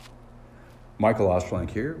Michael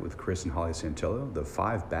Ostrlank here with Chris and Holly Santillo, the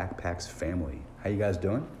Five Backpacks family. How you guys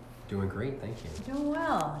doing? Doing great, thank you. Doing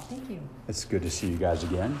well, thank you. It's good to see you guys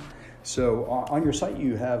again. So on your site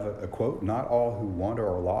you have a quote, "Not all who wander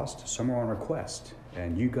are lost, some are on a quest."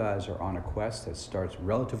 And you guys are on a quest that starts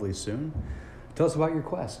relatively soon. Tell us about your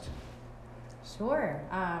quest. Sure,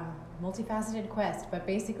 multifaceted quest, but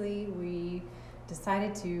basically we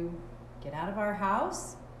decided to get out of our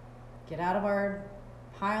house, get out of our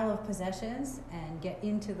pile of possessions, and get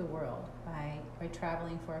into the world by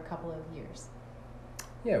traveling for a couple of years.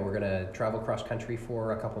 Yeah, we're going to travel cross country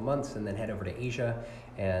for a couple months and then head over to Asia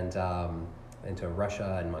and into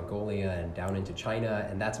Russia and Mongolia and down into China,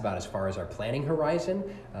 and that's about as far as our planning horizon,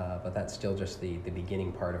 but that's still just the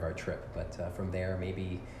beginning part of our trip. But from there,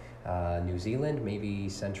 maybe New Zealand, maybe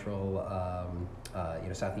Central,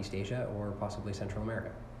 Southeast Asia, or possibly Central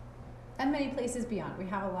America. And many places beyond. We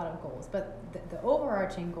have a lot of goals, but the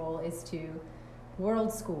overarching goal is to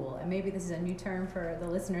world school. And maybe this is a new term for the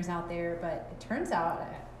listeners out there, but it turns out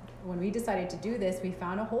when we decided to do this, we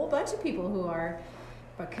found a whole bunch of people who are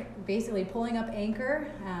basically pulling up anchor,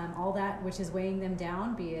 all that which is weighing them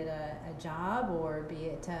down, be it a job or be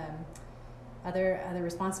it other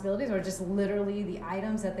responsibilities, or just literally the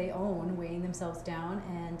items that they own weighing themselves down,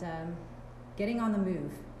 and getting on the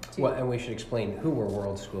move. Well, and we should explain who we're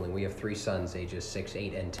world schooling. We have 3 sons, ages 6,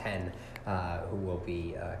 8, and 10, who will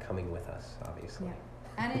be coming with us, obviously.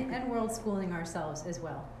 Yeah, and world schooling ourselves as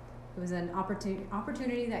well. It was an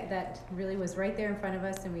opportunity that really was right there in front of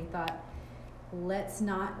us, and we thought, let's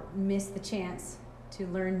not miss the chance to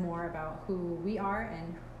learn more about who we are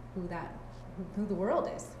and who the world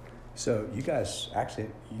is. So you guys actually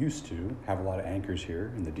used to have a lot of anchors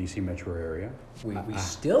here in the DC metro area. We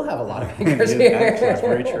still have a lot of anchors here. Actually, that's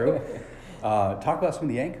very true. Talk about some of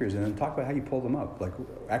the anchors and then talk about how you pulled them up. Like,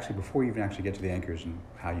 actually, before you even actually get to the anchors and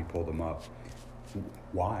how you pulled them up,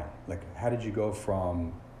 why? Like, how did you go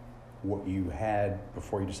from what you had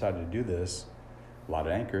before you decided to do this, a lot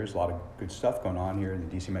of anchors, a lot of good stuff going on here in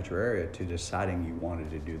the DC metro area, to deciding you wanted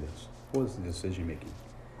to do this? What was the decision making?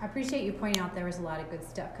 I appreciate you pointing out there was a lot of good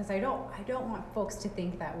stuff, because I don't want folks to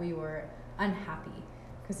think that we were unhappy,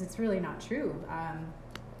 because it's really not true.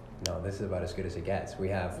 No, this is about as good as it gets. We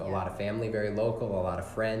have a lot of family, very local, a lot of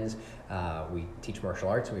friends. We teach martial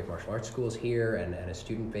arts, and we have martial arts schools here, and a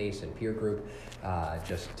student base and peer group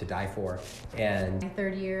just to die for. And my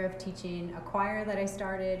 3rd year of teaching a choir that I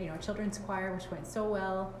started, a children's choir, which went so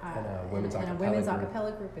well, and a women's a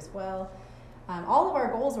cappella group as well. All of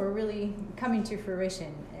our goals were really coming to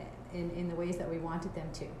fruition in the ways that we wanted them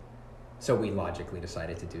to. So we logically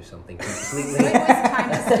decided to do something completely. So it was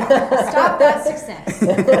time to stop that success.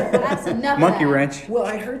 That's enough. Monkey of that. wrench. Well,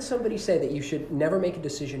 I heard somebody say that you should never make a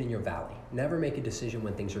decision in your valley. Never make a decision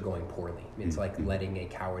when things are going poorly. It's like letting a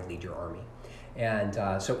coward lead your army. And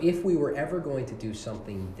so if we were ever going to do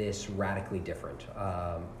something this radically different,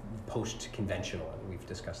 post-conventional, and we've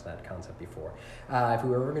discussed that concept before, if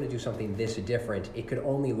we were ever going to do something this different, it could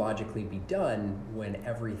only logically be done when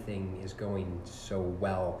everything is going so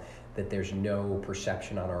well that there's no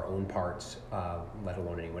perception on our own parts, let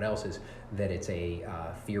alone anyone else's, that it's a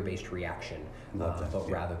fear-based reaction, but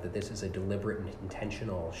rather that this is a deliberate and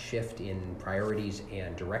intentional shift in priorities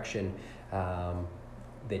and direction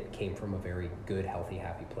that came from a very good, healthy,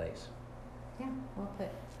 happy place. Yeah, well put.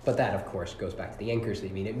 But that, of course, goes back to the anchors.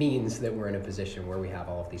 It means that we're in a position where we have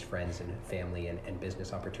all of these friends and family and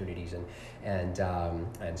business opportunities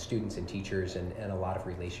and students and teachers and a lot of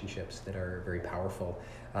relationships that are very powerful.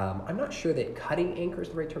 I'm not sure that cutting anchor is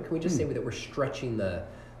the right term. Can we just say that we're stretching the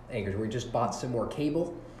anchors? We just bought some more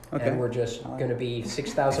cable. Okay. And we're just going to be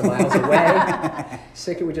 6,000 miles away.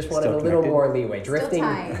 We just wanted a little more leeway. Drifting,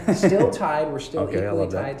 still tied. We're still equally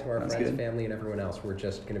tied to our friends, family, and everyone else. We're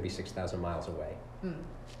just going to be 6,000 miles away.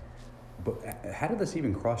 But how did this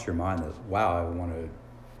even cross your mind that, wow, I want to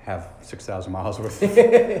have 6,000 miles worth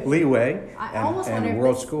of leeway and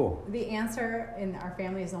world school? The answer in our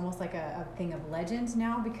family is almost like a thing of legend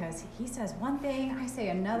now, because he says one thing, I say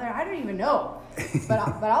another. I don't even know. But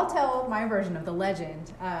I'll tell my version of the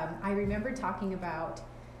legend. I remember talking about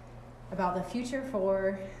the future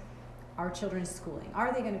for our children's schooling.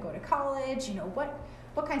 Are they going to go to college?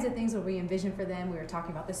 What kinds of things would we envision for them? We were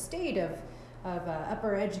talking about the state of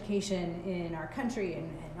upper education in our country and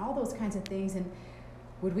all those kinds of things, and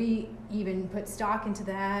would we even put stock into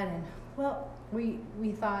that? And well, we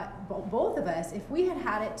thought, both of us, if we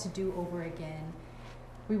had it to do over again,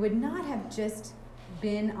 we would not have just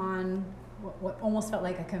been on what almost felt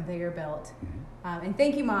like a conveyor belt. Mm-hmm. And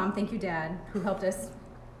thank you, Mom, thank you, Dad, who helped us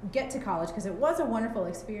get to college, because it was a wonderful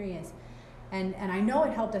experience, and I know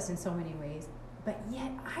it helped us in so many ways. but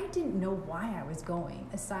yet I didn't know why I was going,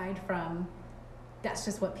 aside from that's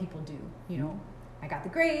just what people do, you know. I got the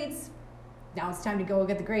grades, now it's time to go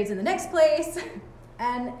get the grades in the next place.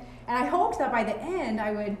 and I hoped that by the end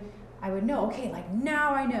I would know, okay, like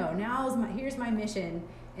now I know, here's my mission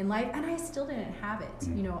in life, and I still didn't have it.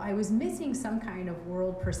 You know, I was missing some kind of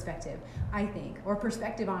world perspective, I think, or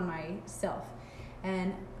perspective on myself.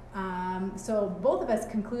 And so both of us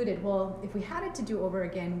concluded, well, if we had it to do over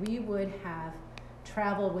again, we would have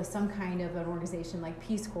traveled with some kind of an organization like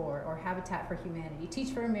Peace Corps or Habitat for Humanity,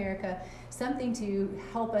 Teach for America, something to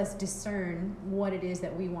help us discern what it is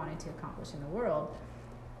that we wanted to accomplish in the world.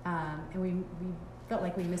 And we felt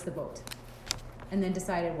like we missed the boat. And then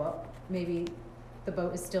decided, well, maybe the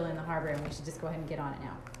boat is still in the harbor and we should just go ahead and get on it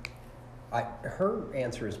now. Her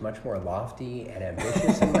answer is much more lofty and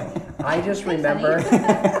ambitious than mine. I just remember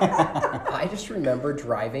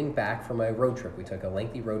driving back from a road trip. We took a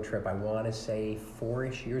lengthy road trip, I want to say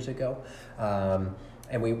 4-ish years ago.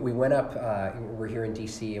 And we went up, we're here in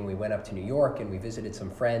DC, and we went up to New York and we visited some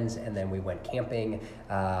friends, and then we went camping.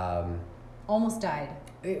 Almost died.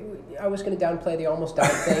 I was going to downplay the almost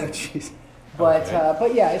died thing. Jeez. But Okay.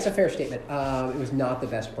 but yeah, it's a fair statement. It was not the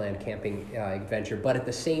best planned camping adventure, but at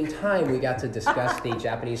the same time, we got to discuss the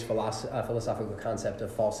Japanese philosophical concept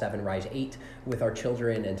of fall 7, rise 8 with our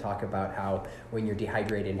children, and talk about how when you're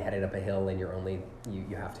dehydrated and headed up a hill and you're only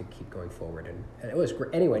you have to keep going forward. And it was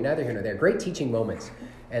great. Anyway, neither here nor there. Great teaching moments,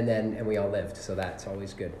 and we all lived, so that's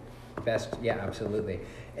always good. Best, yeah, absolutely.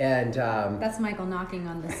 And That's Michael knocking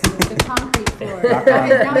on the concrete floor. Knock on.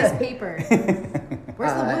 Now it's paper.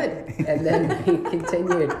 Where's the wood? And then we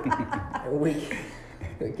continued. We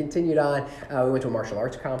continued on. We went to a martial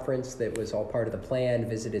arts conference that was all part of the plan.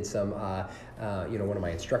 Visited some, one of my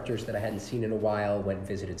instructors that I hadn't seen in a while. Went and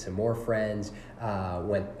visited some more friends.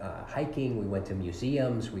 Went hiking. We went to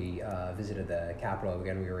museums. We visited the Capitol.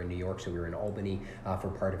 Again, we were in New York, so we were in Albany for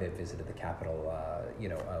part of it. Visited the Capitol,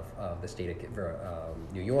 of the state of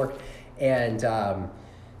New York, and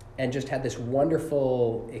just had this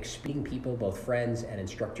wonderful meeting people, both friends and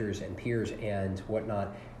instructors and peers and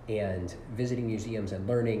whatnot, and visiting museums and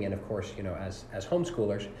learning. And of course, as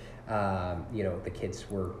homeschoolers, the kids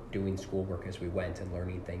were doing schoolwork as we went and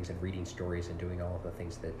learning things and reading stories and doing all of the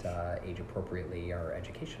things that age appropriately are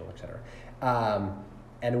educational, et cetera.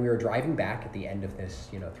 And we were driving back at the end of this,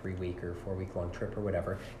 3-week or 4-week long trip or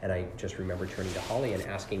whatever. And I just remember turning to Holly and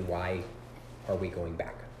asking, why are we going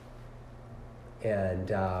back?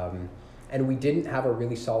 And we didn't have a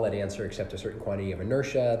really solid answer, except a certain quantity of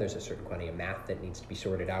inertia. There's a certain quantity of math that needs to be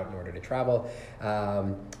sorted out in order to travel.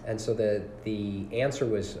 And so the answer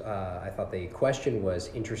was, I thought the question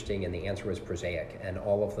was interesting and the answer was prosaic. And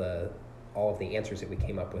all of the answers that we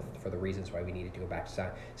came up with for the reasons why we needed to go back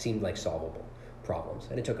seemed like solvable problems.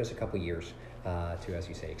 And it took us a couple years to, as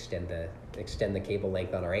you say, extend the cable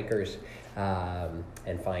length on our anchors,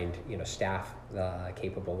 and find staff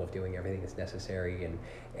capable of doing everything that's necessary,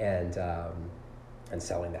 and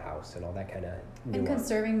selling the house and all that kind of nuance. And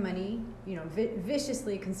conserving money,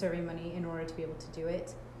 viciously conserving money in order to be able to do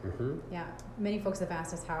it. Mm-hmm. Yeah, many folks have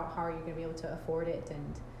asked us how are you going to be able to afford it,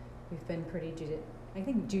 and we've been pretty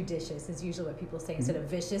judicious is usually what people say instead of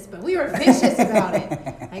vicious, but we were vicious about it.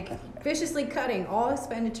 Like viciously cutting all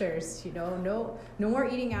expenditures, no more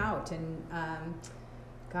eating out, and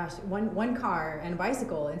one car and a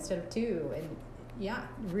bicycle instead of 2, and yeah,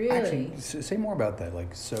 really. Actually, say more about that.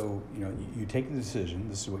 Like, so, you take the decision,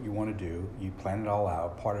 this is what you want to do, you plan it all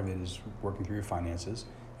out. Part of it is working through your finances.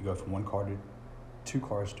 You go from 1 car to 2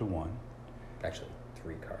 cars to 1. Actually,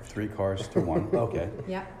 3 cars. 3 cars to 1, okay.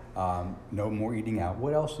 Yeah. No more eating out.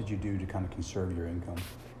 What else did you do to kind of conserve your income?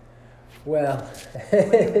 Well,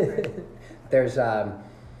 there's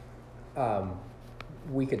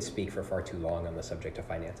we could speak for far too long on the subject of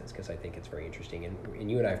finances, because I think it's very interesting,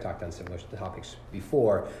 and you and I have talked on similar topics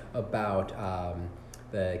before about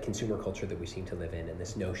the consumer culture that we seem to live in, and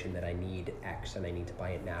this notion that I need X and I need to buy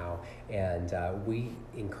it now, and we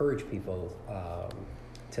encourage people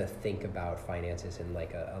to think about finances in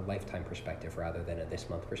like a lifetime perspective rather than a this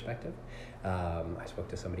month perspective. I spoke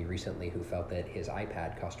to somebody recently who felt that his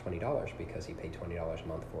iPad cost $20 because he paid $20 a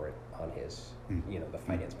month for it on his, the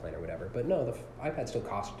finance plan or whatever. But no, the iPad still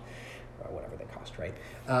cost whatever they cost, right?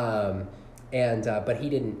 But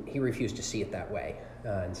he refused to see it that way.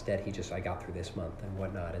 Instead, I got through this month and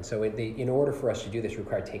whatnot. And so in order for us to do this,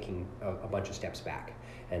 required taking a bunch of steps back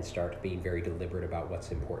and start being very deliberate about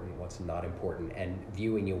what's important, what's not important, and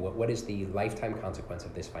viewing what is the lifetime consequence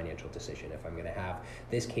of this financial decision. If I'm going to have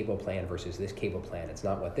this cable plan versus this cable plan, it's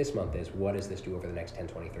not what this month is, what does this do over the next 10,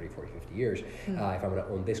 20, 30, 40, 50 years? If I'm going to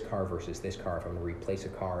own this car versus this car, if I'm going to replace a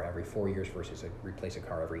car every 4 years versus replace a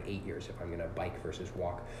car every 8 years, if I'm going to bike versus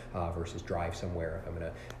walk versus drive somewhere, if I'm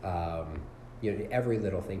going to, every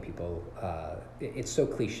little thing people, it's so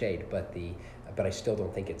cliched, but I still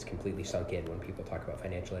don't think it's completely sunk in when people talk about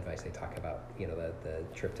financial advice. They talk about, the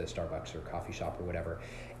trip to Starbucks or coffee shop or whatever.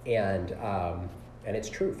 And it's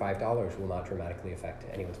true, $5 will not dramatically affect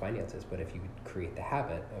anyone's finances, but if you create the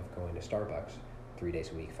habit of going to Starbucks 3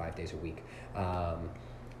 days a week, 5 days a week,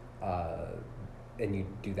 and you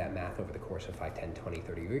do that math over the course of 5, 10, 20,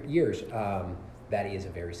 30 years, that is a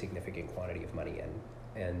very significant quantity of money.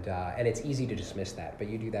 And it's easy to dismiss that, but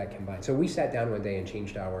you do that combined. So we sat down one day and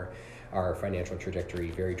changed our financial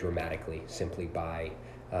trajectory very dramatically, simply by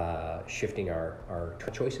shifting our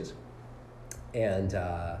choices and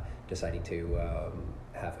deciding to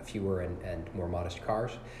have fewer and more modest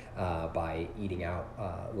cars, by eating out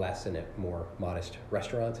less and at more modest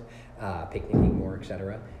restaurants, picnicking more,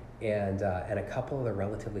 etc. And a couple of the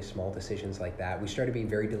relatively small decisions like that, we started being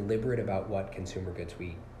very deliberate about what consumer goods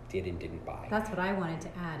we did and didn't buy. That's what I wanted to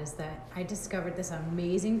add, is that I discovered this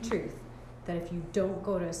amazing truth that if you don't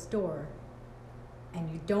go to a store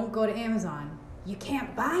and you don't go to Amazon, you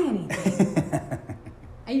can't buy anything.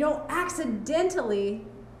 And you don't accidentally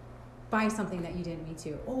buy something that you didn't mean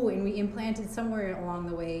to. Oh, and we implanted somewhere along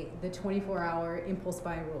the way the 24-hour impulse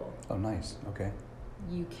buy rule. Oh, nice. Okay.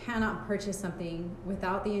 You cannot purchase something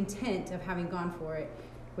without the intent of having gone for it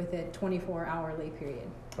with a 24-hour lay period.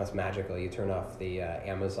 That's magical. You turn off the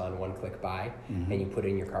Amazon one-click buy, and you put it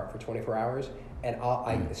in your cart for 24 hours, and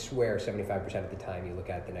I swear 75% of the time you look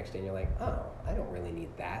at it the next day and you're like, oh, I don't really need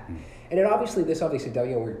that. And this obviously,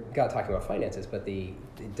 we're not talking about finances, but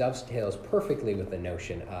it dovetails perfectly with the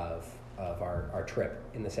notion of our trip,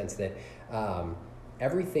 in the sense that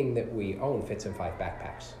everything that we own fits in 5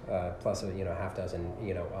 backpacks, plus a half dozen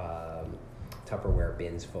Tupperware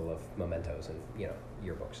bins full of mementos and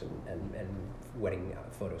yearbooks and wedding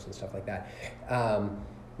photos and stuff like that.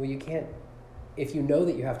 Well, you can't, if you know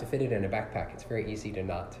that you have to fit it in a backpack, it's very easy to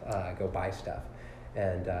not go buy stuff.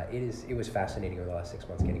 And it was fascinating over the last 6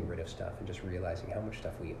 months getting rid of stuff and just realizing how much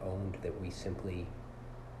stuff we owned that we simply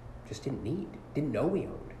just didn't know we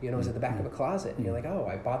owned. It was at the back of a closet, and you're like, oh,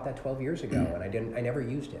 I bought that 12 years ago, and I never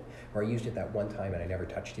used it, or I used it that one time and I never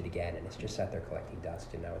touched it again, and it's just sat there collecting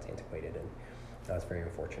dust, and now it's antiquated, and that's very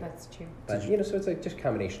unfortunate. That's true. But so it's like just a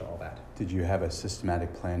combination of all that. Did you have a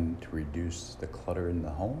systematic plan to reduce the clutter in the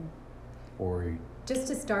home, or just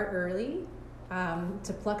to start early,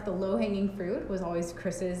 to pluck the low-hanging fruit was always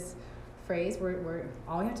Chris's phrase. We're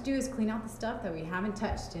all we have to do is clean out the stuff that we haven't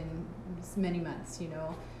touched in many months.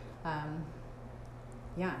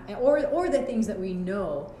 Or the things that we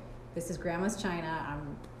know, this is Grandma's china,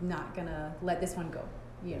 I'm not gonna let this one go.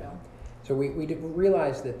 So we did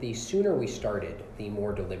realize that the sooner we started, the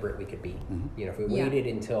more deliberate we could be. If we waited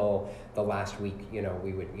until the last week,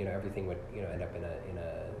 we would, everything would, end up in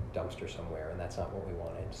a dumpster somewhere, and that's not what we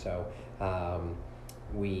wanted. So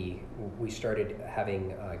we started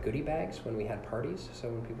having goodie bags when we had parties. So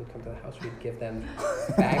when people would come to the house, we'd give them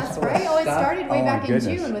bags That's full right. of Oh, it stuff. started way back in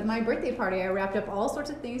goodness. June with my birthday party. I wrapped up all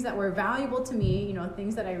sorts of things that were valuable to me,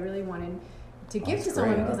 things that I really wanted to give that's to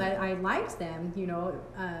someone great, because I liked them,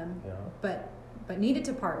 but needed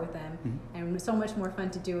to part with them, and so much more fun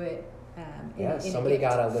to do it. Somebody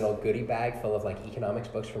got a little goodie bag full of economics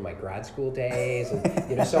books from my grad school days,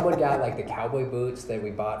 and someone got the cowboy boots that we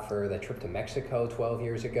bought for the trip to Mexico 12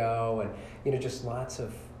 years ago, and just lots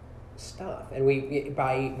of stuff. And we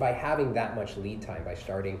by having that much lead time, by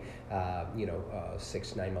starting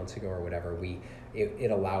 6-9 months ago or whatever,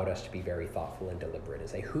 it allowed us to be very thoughtful and deliberate and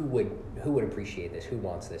say who would appreciate this, who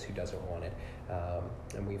wants this, who doesn't want it,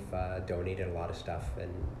 and we've donated a lot of stuff.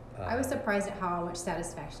 And I was surprised at how much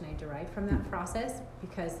satisfaction I derived from that process,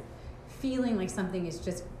 because feeling like something is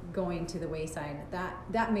just going to the wayside,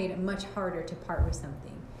 that made it much harder to part with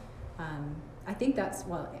something. I think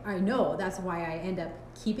I know that's why I end up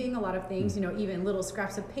keeping a lot of things, even little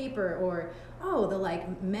scraps of paper, or the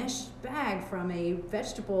mesh bag from a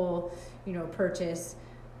vegetable, purchase.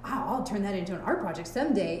 I'll turn that into an art project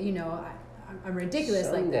someday. I'm ridiculous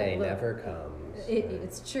someday like that. Never comes.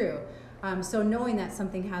 It's true. So knowing that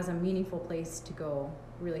something has a meaningful place to go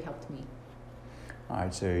really helped me. All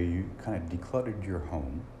right, so you kind of decluttered your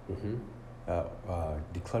home.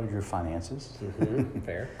 decluttered your finances.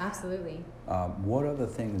 Fair. Absolutely. What other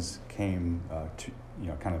things came to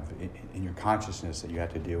kind of in your consciousness that you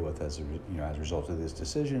had to deal with as a result of this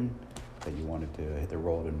decision that you wanted to hit the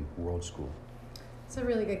road in world school? It's a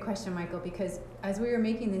really good question, Michael, because as we were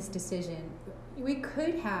making this decision, we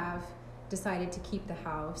could have decided to keep the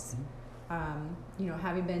house.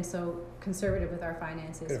 Having been so conservative with our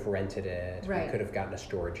finances. Could have rented it. Right. We could have gotten a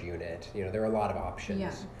storage unit. There are a lot of options.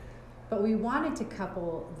 Yeah. But we wanted to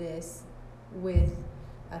couple this with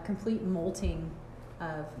a complete molting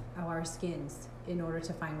of our skins in order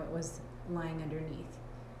to find what was lying underneath.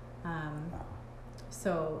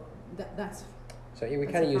 So that's. So we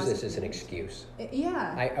kind of use this as an excuse.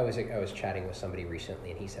 Yeah. I was chatting with somebody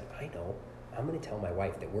recently, and he said, "I know. I'm going to tell my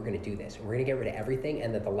wife that we're going to do this. And we're going to get rid of everything,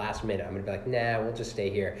 and at the last minute, I'm going to be like, nah, we'll just stay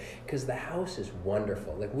here. Because the house is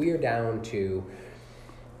wonderful. Like, we are down to,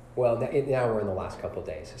 well, now we're in the last couple of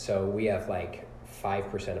days. So we have like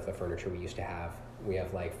 5% of the furniture we used to have. We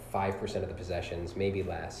have like 5% of the possessions, maybe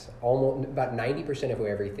less. Almost about 90% of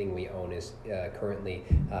everything we own is currently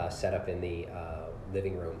set up in the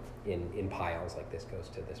living room in piles. Like, this goes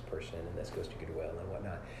to this person, and this goes to Goodwill and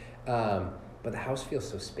whatnot. But the house feels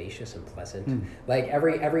so spacious and pleasant. Like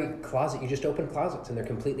every closet, you just open closets and they're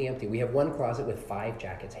completely empty. We have one closet with 5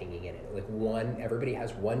 jackets hanging in it. Everybody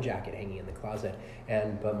has one jacket hanging in the closet,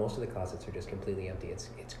 but most of the closets are just completely empty.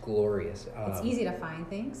 It's glorious. It's easy to find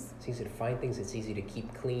things. It's easy to find things. It's easy to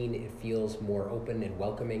keep clean. It feels more open and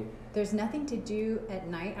welcoming. There's nothing to do at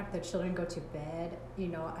night after the children go to bed.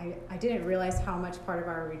 I didn't realize how much part of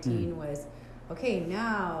our routine was, okay,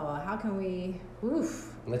 now how can we,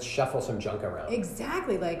 let's shuffle some junk around.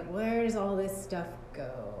 Exactly. Like, where does all this stuff go?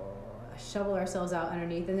 Shovel ourselves out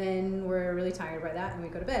underneath, and then we're really tired by that, and we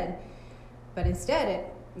go to bed. But instead,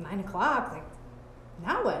 at 9 o'clock, like,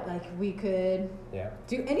 now what? Like, we could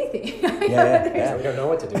do anything. Yeah. We don't know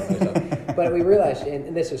what to do with ourselves. But we realized,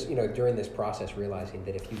 and this is, during this process, realizing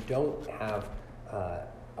that if you don't have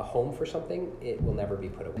a home for something, it will never be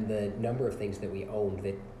put away. The number of things that we own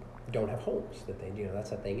that don't have homes, that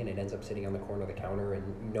that's a thing, and it ends up sitting on the corner of the counter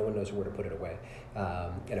and no one knows where to put it away.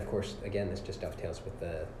 And of course, again, this just dovetails with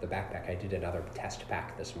the backpack. I did another test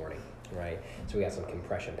pack this morning, right? So we got some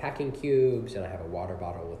compression packing cubes, and I have a water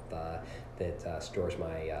bottle with that stores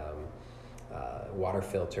my water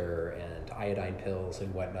filter and iodine pills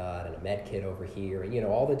and whatnot, and a med kit over here, and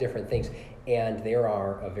all the different things. And there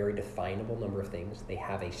are a very definable number of things. They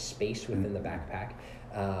have a space within the backpack.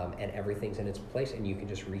 And everything's in its place, and you can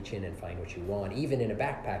just reach in and find what you want, even in a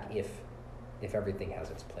backpack, if everything has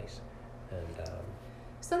its place. And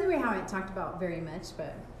something we haven't talked about very much,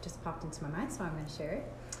 but just popped into my mind, so I'm going to share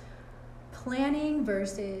it. Planning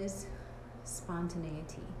versus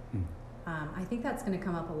spontaneity. I think that's going to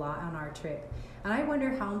come up a lot on our trip, and I wonder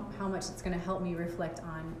how much it's going to help me reflect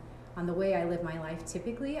on the way I live my life.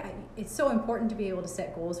 Typically, it's so important to be able to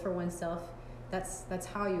set goals for oneself. That's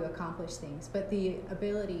how you accomplish things. But the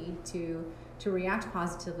ability to react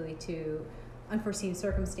positively to unforeseen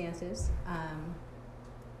circumstances,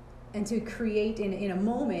 and to create in a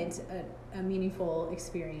moment a meaningful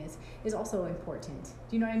experience is also important.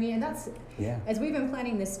 Do you know what I mean? And that's, as we've been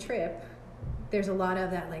planning this trip, there's a lot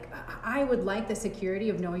of that, like, I would like the security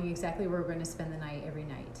of knowing exactly where we're going to spend the night every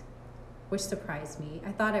night, which surprised me.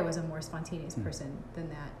 I thought I was a more spontaneous person than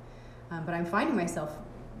that. But I'm finding myself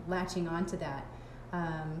latching onto that,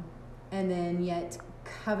 and then yet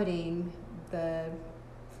coveting the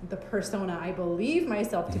persona I believe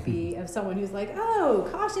myself to be of someone who's like, oh,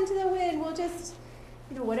 caution to the wind, we'll just,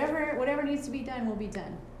 whatever needs to be done will be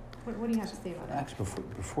done. What do you have to say about that? Actually,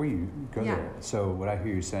 before you go there, so what I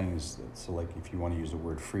hear you saying is, so like if you want to use the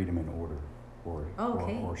word freedom and order,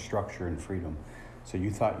 or structure and freedom. So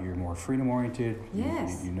you thought you were more freedom oriented.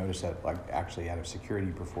 Yes. You noticed that, like, actually out of security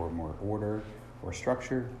you prefer more order or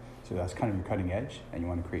structure. So that's kind of your cutting edge, and you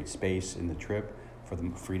want to create space in the trip for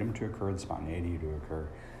the freedom to occur, the spontaneity to occur.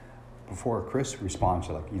 Before Chris responds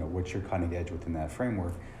to, like, what's your cutting edge within that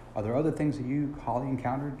framework, are there other things that you, Holly,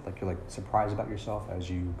 encountered, like you're like surprised about yourself as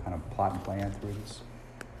you kind of plot and plan through this?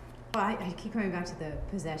 Well, I keep coming back to the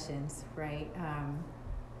possessions, right?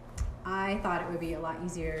 I thought it would be a lot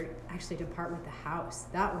easier actually to part with the house.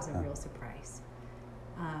 That was a real surprise.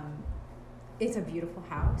 It's a beautiful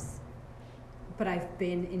house, but I've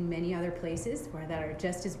been in many other places that are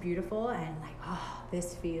just as beautiful, and like, oh,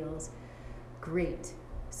 this feels great.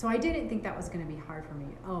 So I didn't think that was going to be hard for me.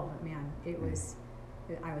 Oh man,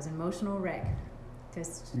 I was an emotional wreck.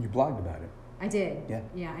 You blogged about it. I did.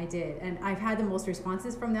 Yeah, I did. And I've had the most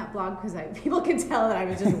responses from that blog because people can tell that I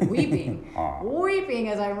was just weeping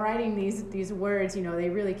as I'm writing these words. They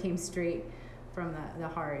really came straight from the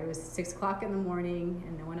heart. It was 6 o'clock in the morning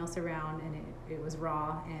and no one else around, and it was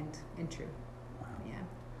raw and true. Wow. Yeah.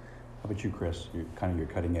 How about you, Chris? You're kind of your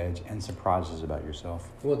cutting edge and surprises about yourself.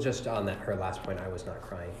 Well, just on that, her last point, I was not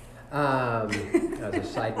crying. As a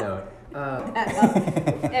side note,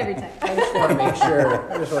 Every time. I just want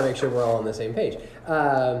to make sure we're all on the same page.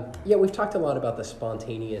 Yeah, we've talked a lot about the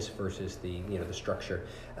spontaneous versus the structure,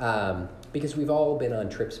 because we've all been on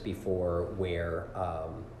trips before where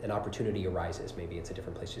an opportunity arises. Maybe it's a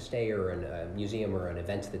different place to stay, or a museum, or an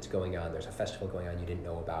event that's going on. There's a festival going on you didn't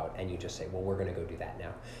know about, and you just say, "Well, we're going to go do that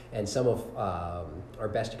now." And some of our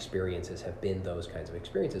best experiences have been those kinds of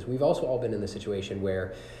experiences. We've also all been in the situation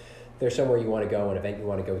where there's somewhere you want to go, an event you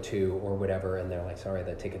want to go to, or whatever, and they're like, sorry,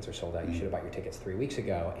 the tickets are sold out. You should have bought your tickets 3 weeks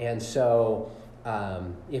ago. And so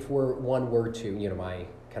if one were to, my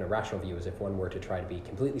kind of rational view is if one were to try to be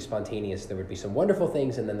completely spontaneous, there would be some wonderful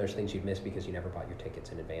things, and then there's things you'd miss because you never bought your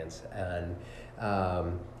tickets in advance. And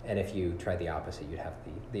if you tried the opposite, you'd have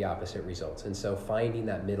the opposite results. And so finding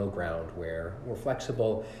that middle ground where we're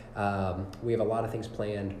flexible, we have a lot of things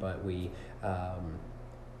planned, but we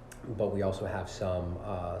also have some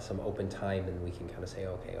open time, and we can kind of say,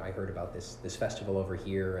 okay, I heard about this festival over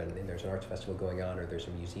here, and there's an arts festival going on, or there's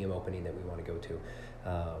a museum opening that we want to go to.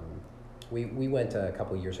 We went a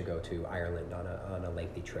couple of years ago to Ireland on a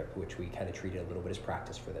lengthy trip, which we kind of treated a little bit as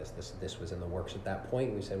practice for this. This was in the works at that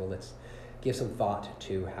point. We said, well, let's give some thought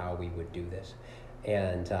to how we would do this,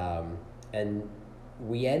 and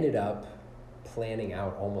we ended up planning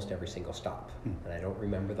out almost every single stop. And I don't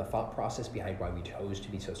remember the thought process behind why we chose to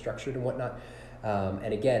be so structured and whatnot.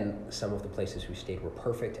 And again, some of the places we stayed were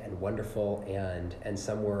perfect and wonderful, and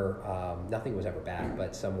some were, nothing was ever bad,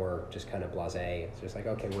 but some were just kind of blasé. It's just like,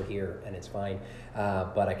 okay, we're here and it's fine.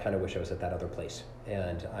 But I kind of wish I was at that other place,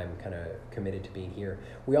 and I'm kind of committed to being here.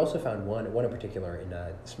 We also found one in particular in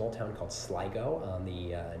a small town called Sligo on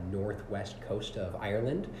the northwest coast of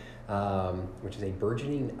Ireland, which is a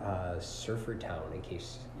burgeoning surfer town, in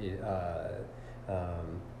case, who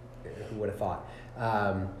would have thought.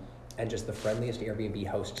 And just the friendliest Airbnb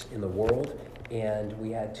hosts in the world. And we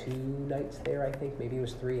had 2 nights there, I think. Maybe it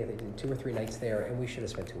was 3. I think 2 or 3 nights there, and we should have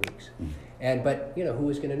spent 2 weeks. But who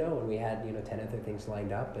was going to know? And we had 10 other things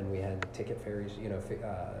lined up, and we had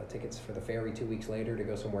tickets for the ferry 2 weeks later to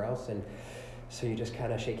go somewhere else. And so you just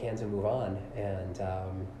kind of shake hands and move on. And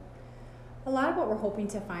a lot of what we're hoping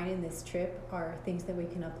to find in this trip are things that we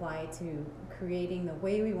can apply to creating the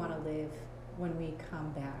way we want to live when we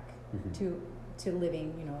come back to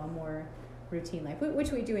living, a more routine life, which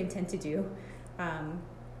we do intend to do.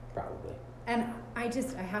 Probably. And I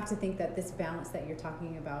have to think that this balance that you're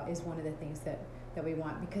talking about is one of the things that we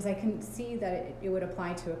want, because I can see that it would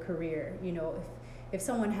apply to a career. If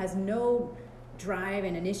someone has no drive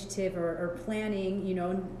and initiative or planning,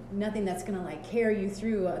 nothing that's going to carry you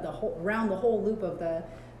through around the whole loop of the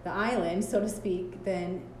island, so to speak,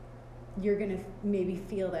 then you're going to maybe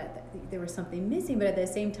feel that there was something missing. But at the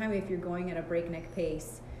same time, if you're going at a breakneck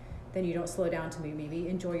pace, then you don't slow down to maybe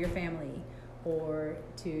enjoy your family, or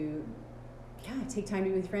to take time to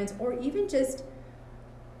be with friends, or even just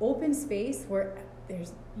open space where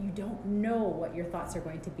you don't know what your thoughts are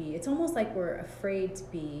going to be. It's almost like we're afraid to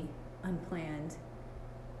be unplanned.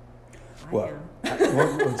 Well,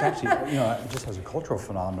 it's actually, just as a cultural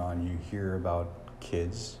phenomenon, you hear about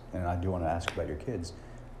kids, and I do want to ask about your kids,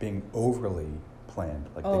 being overly planned.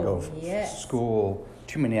 They go from school,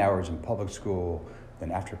 too many hours in public school, then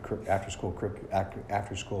after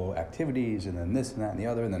school activities, and then this and that and the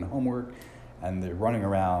other, and then homework, and they're running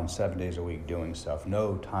around 7 days a week doing stuff.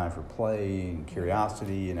 No time for play and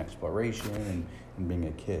curiosity and exploration and being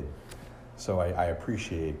a kid. So I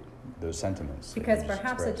appreciate those sentiments. Because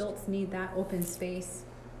perhaps adults need that open space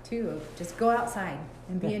too. Just go outside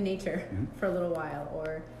and be in nature for a little while,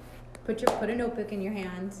 or put a notebook in your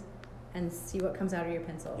hand and see what comes out of your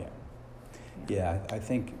pencil. Yeah, I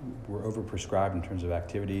think we're overprescribed in terms of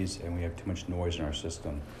activities, and we have too much noise in our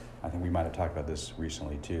system. I think we might have talked about this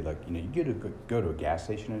recently too. You go to a gas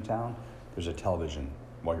station in town, there's a television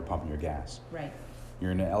while you're pumping your gas. Right.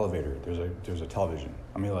 You're in an elevator, there's a television.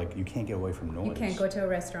 I mean, you can't get away from noise. You can't go to a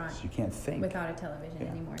restaurant. So you can't think without a television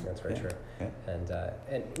anymore. That's very true. Yeah. And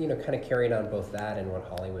kind of carrying on both that and what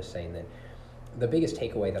Holly was saying, that the biggest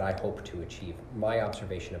takeaway that I hope to achieve, my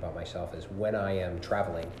observation about myself, is when I am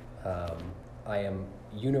traveling, I am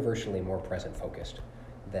universally more present focused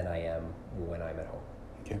than I am when I'm at home.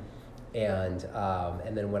 Okay. And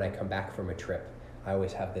then when I come back from a trip, I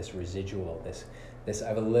always have this residual, I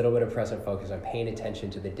have a little bit of present focus. I'm paying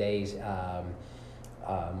attention to the day's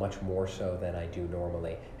much more so than I do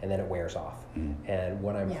normally, and then it wears off. Mm. And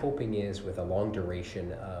what I'm Yeah. hoping is, with a long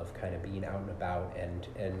duration of kind of being out and about and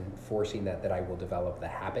forcing that I will develop the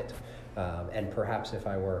habit. And perhaps if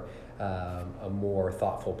I were a more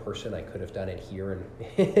thoughtful person, I could have done it here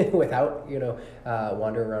and without,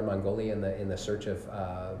 wandering around Mongolia in the search of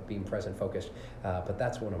being present focused. But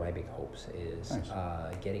that's one of my big hopes is Nice.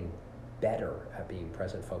 getting better at being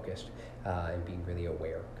present focused and being really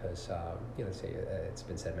aware, because it's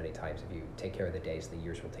been said many times, if you take care of the days, the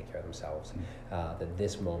years will take care of themselves. That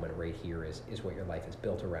this moment right here is what your life is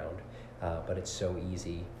built around. But it's so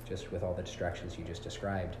easy, just with all the distractions you just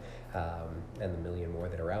described, and the million more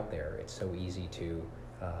that are out there, it's so easy to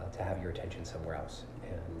have your attention somewhere else.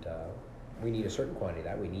 And we need a certain quantity of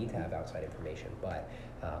that. We need to have outside information, but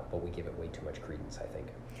we give it way too much credence, I think.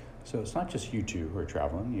 So it's not just you two who are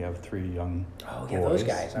traveling. You have 3 young Oh, boys. yeah, those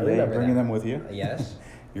guys. I Yeah, remember bringing them. them with you. Yes.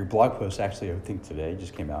 Your blog post actually, I think today,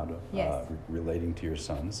 just came out Yes. relating to your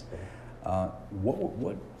sons.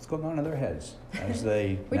 What's going on in their heads as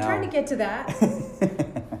they We're now... trying to get to that.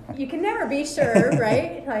 You can never be sure,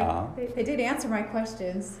 right? Like Uh-huh. they did answer my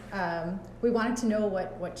questions. We wanted to know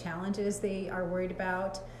what challenges they are worried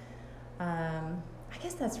about. I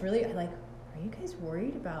guess that's really like, are you guys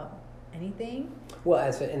worried about anything?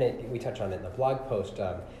 Well, we touch on it in the blog post.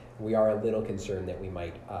 We are a little concerned that we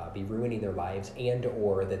might be ruining their lives, and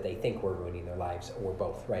or that they think we're ruining their lives, or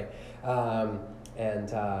both, right?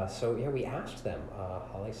 So we asked them.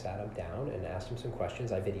 Holly sat them down and asked them some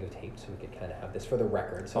questions. I videotaped so we could kind of have this for the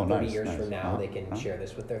record. So 30 nice, years nice. from now, they can Uh-huh. share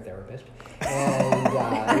this with their therapist. And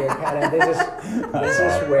you're kind of this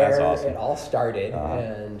is where That's awesome. it all started,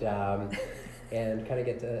 Uh-huh. and kind of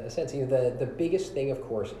get a sense. The biggest thing, of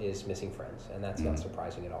course, is missing friends, and that's not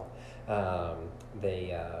surprising at all.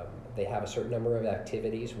 They have a certain number of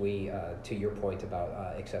activities. We, to your point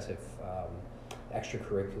about excessive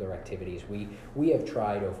extracurricular activities, we have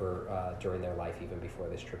tried over during their life, even before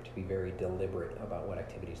this trip, to be very deliberate about what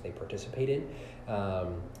activities they participate in.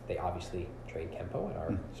 They obviously train Kempo at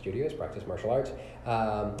our studios, practice martial arts.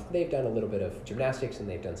 They've done a little bit of gymnastics, and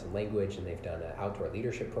they've done some language, and they've done an outdoor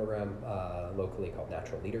leadership program locally called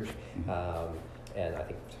Natural Leaders. And I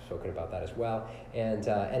think we've spoken about that as well, and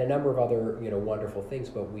a number of other wonderful things.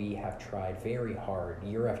 But we have tried very hard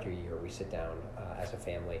year after year. We sit down as a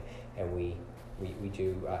family, and we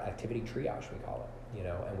do activity triage, we call it,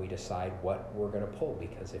 and we decide what we're going to pull,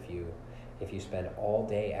 because if you spend all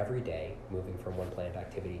day every day moving from one planned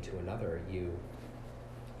activity to another, you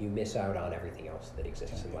miss out on everything else that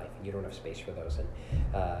exists in life, and you don't have space for those. And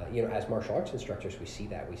as martial arts instructors, we see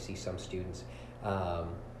that. We see some students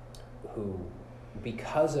who,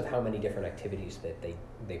 because of how many different activities that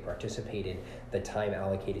they participate in, the time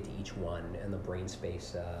allocated to each one and the brain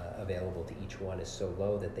space available to each one is so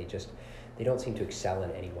low that they don't seem to excel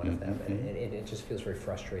in any one of them, and it just feels very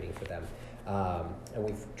frustrating for them. And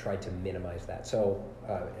we've tried to minimize that. So,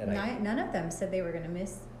 None of them said they were going to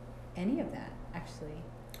miss any of that, actually.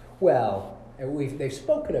 Well, they've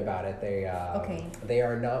spoken about it. Okay. They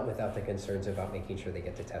are not without the concerns about making sure they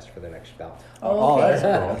get to test for their next belt. Oh, okay. that's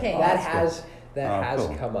cool. Okay. That has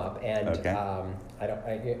cool. come up, and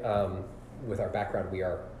Okay. with our background, we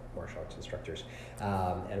are martial arts instructors,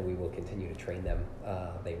 and we will continue to train them.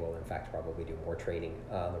 They will, in fact, probably do more training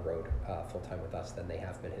on the road full time with us than they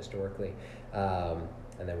have been historically. And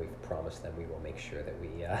then we've promised them we will make sure that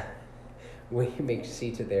we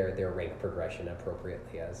see to their rank progression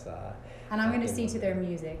appropriately as. And I'm going to see to their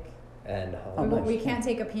music. And We can't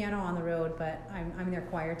take a piano on the road, but I'm their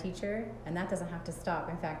choir teacher, and that doesn't have to stop.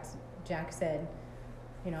 In fact, Jack said,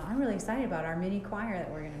 I'm really excited about our mini choir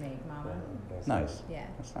that we're going to make, Mama. Nice. Yeah.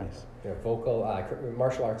 That's nice. Vocal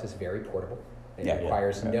martial arts is very portable. It Yeah,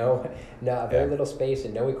 requires yeah. very little space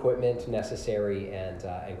and no equipment necessary, and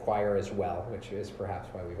choir as well, which is perhaps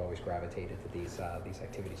why we've always gravitated to these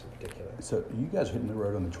activities in particular. So you guys are hitting the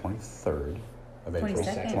road on the 23rd of April.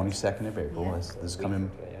 22nd. 22nd of April. Yeah. This is Week coming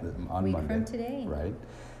from today, on Week Monday. from today. Right.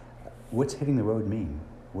 What's hitting the road mean?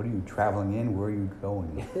 What are you traveling in? Where are you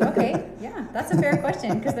going? Okay, yeah, that's a fair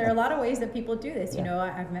question, because there are a lot of ways that people do this. Yeah.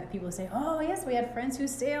 I've met people who say, oh, yes, we had friends who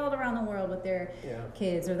sailed around the world with their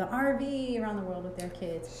kids, or the RV around the world with their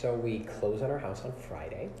kids. So we close on our house on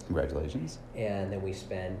Friday, Congratulations. and then we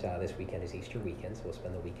spend this weekend is Easter weekend, so we'll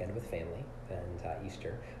spend the weekend with family and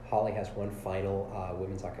Easter. Holly has one final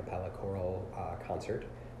women's a cappella choral concert.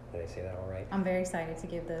 Did I say that all right? I'm very excited to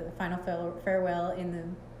give the final farewell in the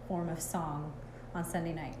form of song on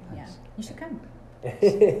Sunday night. Nice. Yeah, you should come.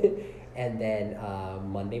 And then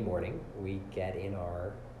Monday morning, we get in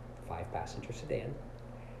our 5-passenger sedan,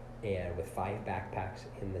 and with 5 backpacks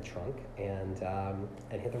in the trunk, and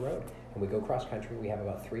hit the road. And we go cross country. We have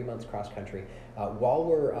about 3 months cross country. While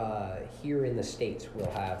we're here in the States,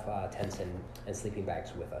 we'll have tents and sleeping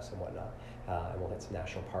bags with us and whatnot, and we'll hit some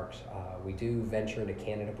national parks. We do venture into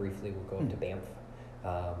Canada briefly. We'll go up to Banff,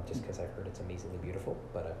 just because I've heard it's amazingly beautiful,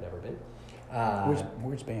 but I've never been.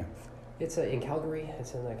 Where's Banff? It's in Calgary.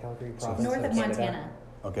 It's in the Calgary province. North of Canada. Montana.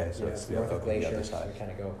 Okay, so Yeah, it's north of the Glacier. other So side. we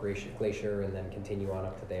kind of go up Glacier and then continue on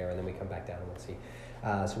up to there, and then we come back down and we'll see.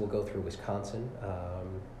 So we'll go through Wisconsin,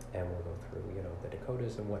 and we'll go through the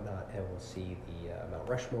Dakotas and whatnot, and we'll see the Mount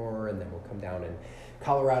Rushmore, and then we'll come down in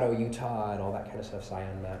Colorado, Utah, and all that kind of stuff.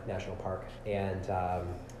 Zion National Park, and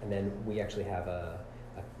then we actually have a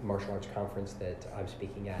martial arts conference that I'm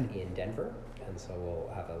speaking at in Denver, and so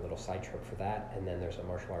we'll have a little side trip for that. And then there's a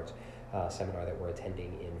martial arts seminar that we're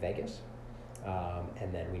attending in Vegas.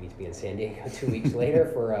 And then we need to be in San Diego 2 weeks later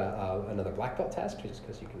for another black belt test, just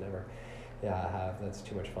because you can never that's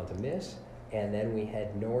too much fun to miss. And then we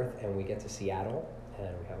head north and we get to Seattle, and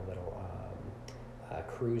we have a little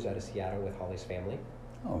cruise out of Seattle with Holly's family.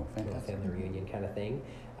 Oh, A fantastic. family reunion kind of thing.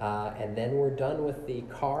 And then we're done with the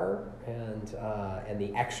car and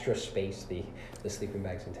the extra space. The sleeping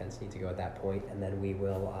bags and tents need to go at that point, and then we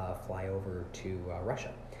will fly over to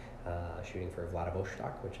Russia. Shooting for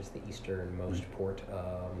Vladivostok, which is the easternmost port,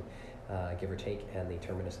 give or take, and the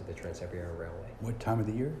terminus of the Trans-Siberian Railway. What time of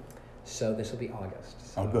the year? So this will be August.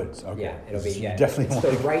 So Oh, good. Okay. Yeah, it'll be You definitely It's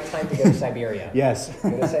want the right time to go to Siberia. Yes. Go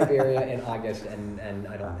to Siberia in August, and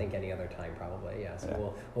I don't think any other time probably. Yeah. So Yeah.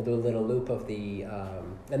 we'll do a little loop of the,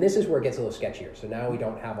 and this is where it gets a little sketchier. So now we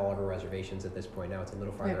don't have all of our reservations at this point. Now it's a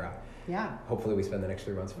little farther Right. out. Yeah. Hopefully we spend the next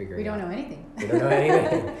 3 months figuring. We don't out. know anything. We don't know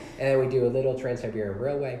anything. And we do a little Trans-Siberian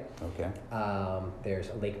Railway. Okay. There's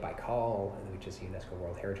a Lake Baikal, which is a UNESCO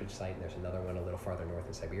World Heritage Site, and there's another one a little farther north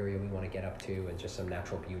in Siberia we want to get up to, and just some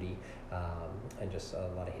natural beauty, and just a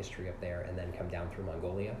lot of history up there, and then come down through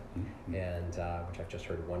Mongolia, and which I've just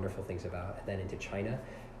heard wonderful things about, and then into China.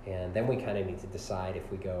 And then we kind of need to decide if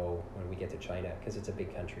we go, when we get to China, because it's a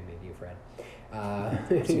big country, maybe you've read.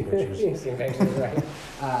 Seen pictures. You've seen pictures, right.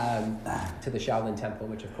 To the Shaolin Temple,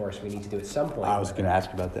 which of course we need to do at some point. I was going to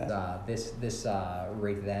ask about that. This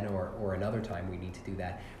right then or another time we need to do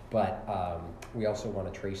that. But we also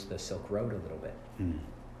want to trace the Silk Road a little bit.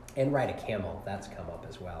 And ride a camel. That's come up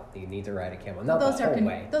as well. You need to ride a camel. Not Those the are whole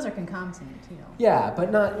way. those are concomitant, you know. Yeah,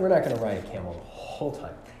 but we're not going to ride a camel the whole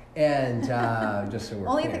time. And just so we're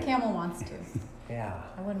Only clear. if the camel wants to. Yeah.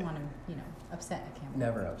 I wouldn't want to, upset a camel.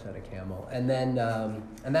 Never upset a camel. And then,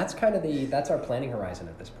 and that's kind of that's our planning horizon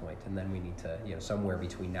at this point. And then we need to, somewhere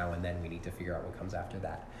between now and then, we need to figure out what comes after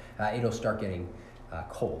that. It'll start getting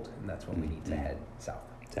cold, and that's when we need to head south.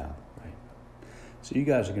 Down, right. So you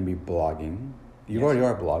guys are going to be blogging. You Yes. already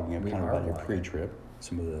are blogging We kind of are about your blogging. pre-trip,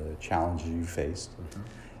 some of the challenges you faced,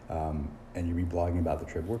 and you'll be blogging about the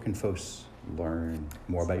trip. Where can folks learn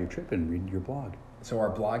more about your trip and read your blog? So our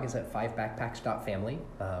blog is at 5backpacks.family.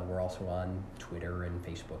 We're also on Twitter and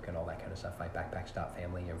Facebook and all that kind of stuff.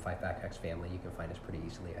 5backpacks.family and 5backpacks family. You can find us pretty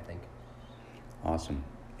easily, I think. Awesome.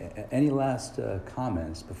 Any last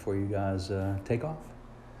comments before you guys take off?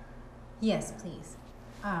 Yes, please.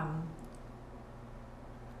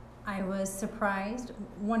 I was surprised,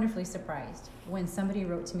 wonderfully surprised, when somebody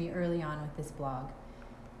wrote to me early on with this blog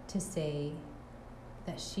to say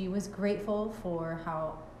that she was grateful for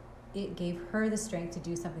how it gave her the strength to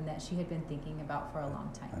do something that she had been thinking about for a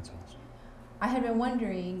long time. That's awesome. I had been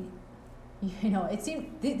wondering, it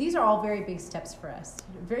seemed these are all very big steps for us,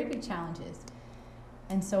 very big challenges,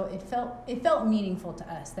 and so it felt meaningful to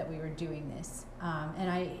us that we were doing this. And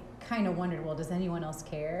I kind of wondered, well, does anyone else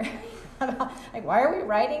care about, why are we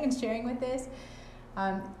writing and sharing with this?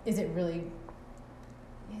 Is it worth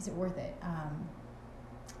it?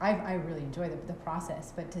 I really enjoy the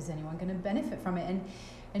process, but is anyone going to benefit from it?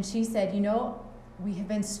 And she said, we have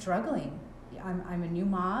been struggling. I'm a new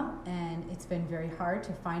mom, and it's been very hard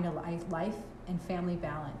to find a life and family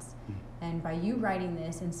balance. And by you writing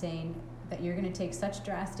this and saying that you're going to take such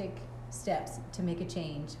drastic steps to make a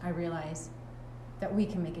change, I realize that we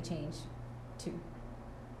can make a change too.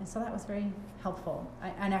 And so that was very helpful.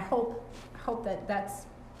 I hope that that's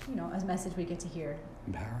a message we get to hear.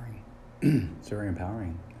 Empowering. It's very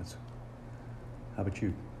empowering. How about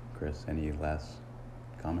you, Chris? Any last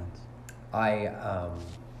comments? I'm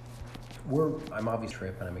obviously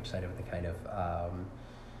trip, and I'm excited with the kind of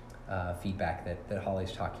feedback that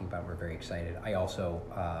Holly's talking about. We're very excited. I also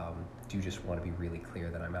do just want to be really clear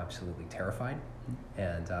that I'm absolutely terrified,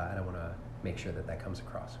 and I want to make sure that comes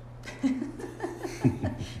across.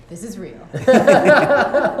 This is real.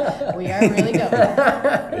 We are really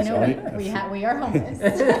going. You know, we are homeless.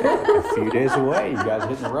 A few days away, you guys are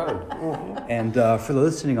hitting the road. And for the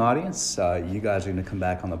listening audience, you guys are going to come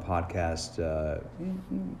back on the podcast.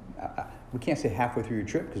 We can't say halfway through your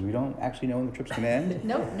trip because we don't actually know when the trip's going to end.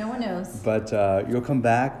 Nope, no one knows. But you'll come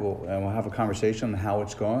back, and we'll have a conversation on how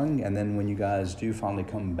it's going. And then when you guys do finally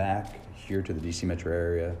come back here to the DC metro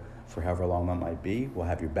area for however long that might be, we'll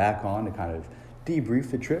have you back on to kind of debrief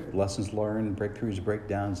the trip, lessons learned, breakthroughs,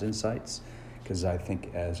 breakdowns, insights. Because I think,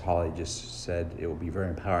 as Holly just said, it will be very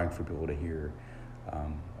empowering for people to hear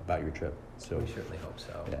about your trip. So we certainly hope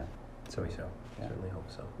so. Yeah. Certainly hope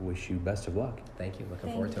so. Wish you best of luck. Thank you.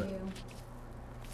 Looking forward to it. Thank you.